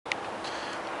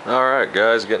Alright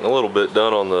guys, getting a little bit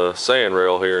done on the sand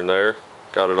rail here and there.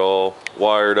 Got it all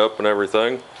wired up and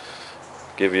everything.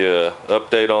 Give you an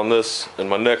update on this in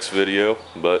my next video,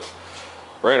 but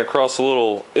ran across a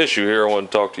little issue here I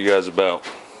want to talk to you guys about.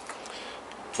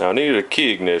 Now I needed a key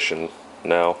ignition.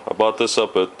 Now I bought this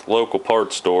up at the local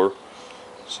parts store.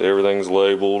 See, everything's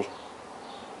labeled.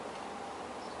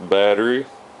 Battery,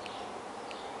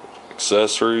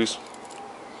 accessories,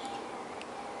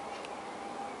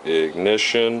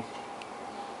 ignition,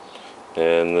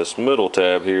 and this middle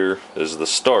tab here is the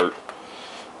start.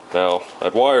 Now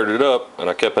I'd wired it up and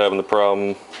I kept having the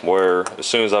problem where as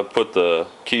soon as I put the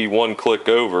key one click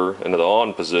over into the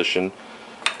on position,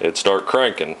 it'd start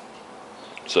cranking.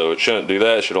 So it shouldn't do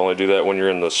that. It should only do that when you're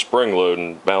in the spring load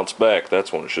and bounce back.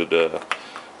 That's when it should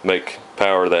make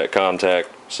power that contact.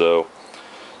 So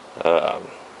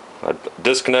I'd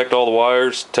disconnect all the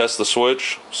wires, test the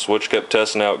switch. Switch kept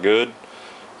testing out good.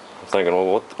 I'm thinking,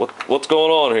 well, what's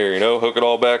going on here? You know, hook it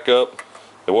all back up.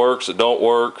 It works. It don't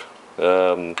work.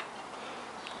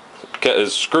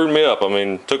 It screwed me up. I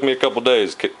mean, it took me a couple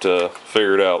days to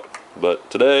figure it out.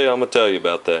 But today I'm gonna tell you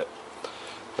about that.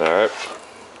 All right.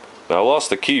 Now I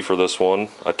lost the key for this one.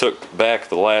 I took back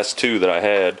the last two that I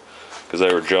had because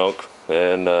they were junk,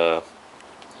 and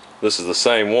this is the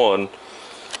same one.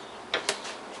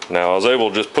 Now I was able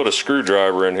to just put a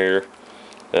screwdriver in here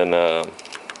and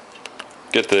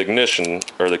get the ignition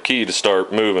or the key to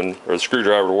start moving, or the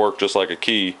screwdriver to work just like a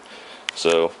key.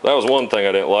 So that was one thing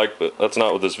I didn't like, but that's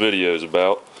not what this video is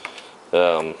about.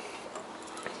 I'm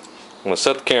going to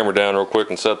set the camera down real quick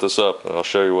and set this up, and I'll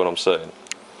show you what I'm saying.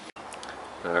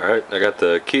 Alright, I got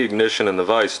the key ignition in the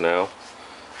vise now.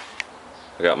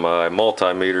 I got my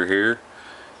multimeter here.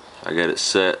 I got it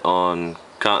set on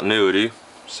continuity,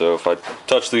 so if I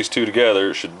touch these two together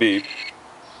it should beep,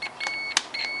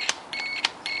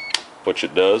 which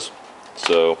it does.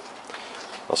 So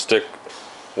I'll stick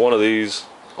one of these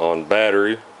on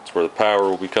battery. It's where the power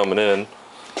will be coming in,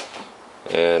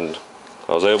 and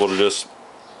I was able to just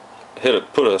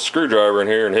put a screwdriver in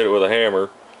here and hit it with a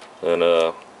hammer,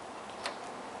 and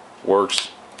works.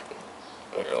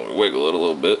 Let me wiggle it a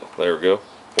little bit. There we go.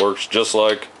 Works just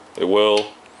like it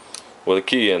will with a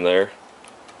key in there.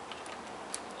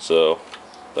 So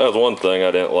that was one thing I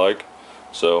didn't like.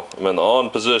 So I'm in the on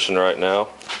position right now.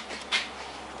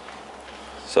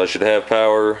 So I should have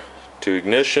power to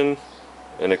ignition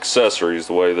and accessories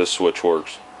the way this switch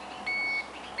works.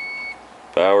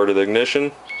 Power to the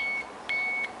ignition,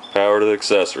 power to the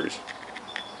accessories.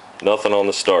 Nothing on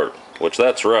the start, which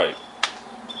that's right.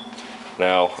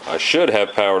 Now I should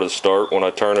have power to the start when I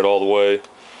turn it all the way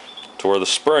to where the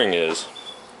spring is.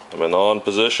 I'm in the on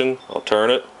position, I'll turn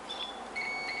it.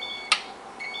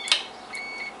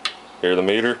 Hear the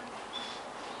meter?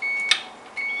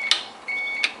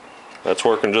 That's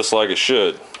working just like it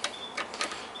should.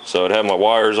 So I'd have my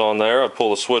wires on there, I'd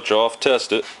pull the switch off,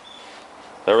 test it.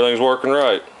 Everything's working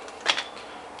right.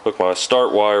 Hook my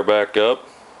start wire back up.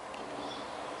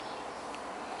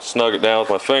 Snug it down with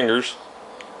my fingers.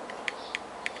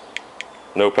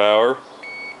 No power.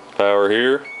 Power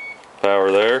here.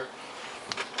 Power there.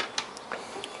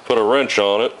 Put a wrench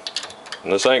on it.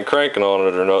 And this ain't cranking on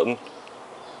it or nothing.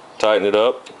 Tighten it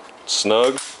up.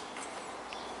 Snug.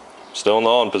 Still in the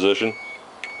on position.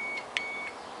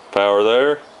 Power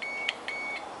there.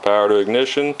 Power to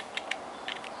ignition.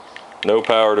 No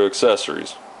power to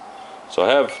accessories. So I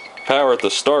have power at the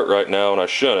start right now, and I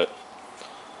shouldn't.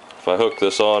 If I hook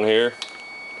this on here,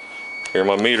 hear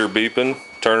my meter beeping,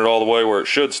 turn it all the way where it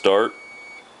should start,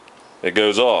 it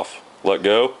goes off. Let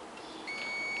go.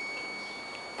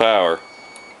 Power.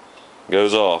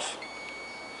 Goes off.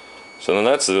 So then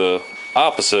that's the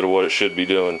opposite of what it should be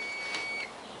doing.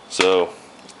 So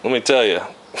let me tell you,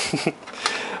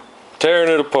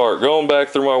 tearing it apart, going back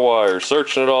through my wires,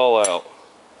 searching it all out,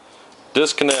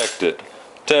 disconnect it,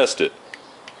 test it.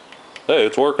 Hey,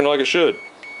 it's working like it should.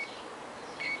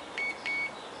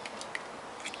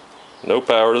 No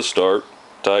power to start.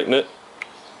 Tighten it.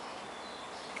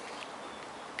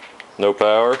 No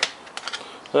power.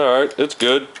 Alright, it's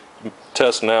good.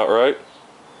 Testing out right.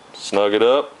 Snug it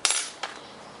up.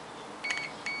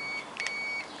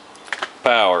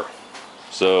 Power.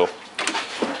 So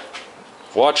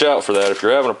watch out for that. If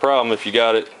you're having a problem, if you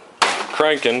got it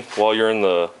cranking while you're in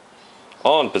the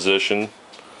on position,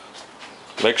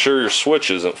 make sure your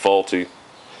switch isn't faulty.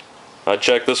 I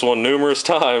checked this one numerous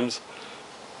times,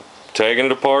 taking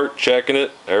it apart, checking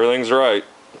it, everything's right,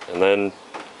 and then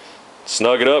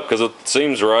snug it up because it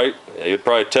seems right. You'd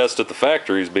probably test at the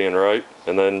factory as being right,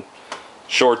 and then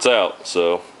shorts out.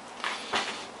 So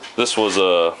this was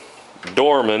a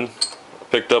Dorman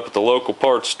picked up at the local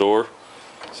parts store.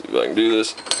 See if I can do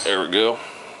this. There we go.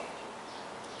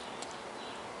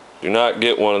 Do not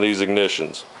get one of these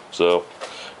ignitions. So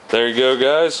there you go,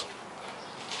 guys.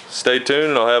 Stay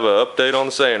tuned and I'll have an update on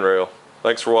the sand rail.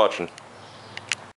 Thanks for watching.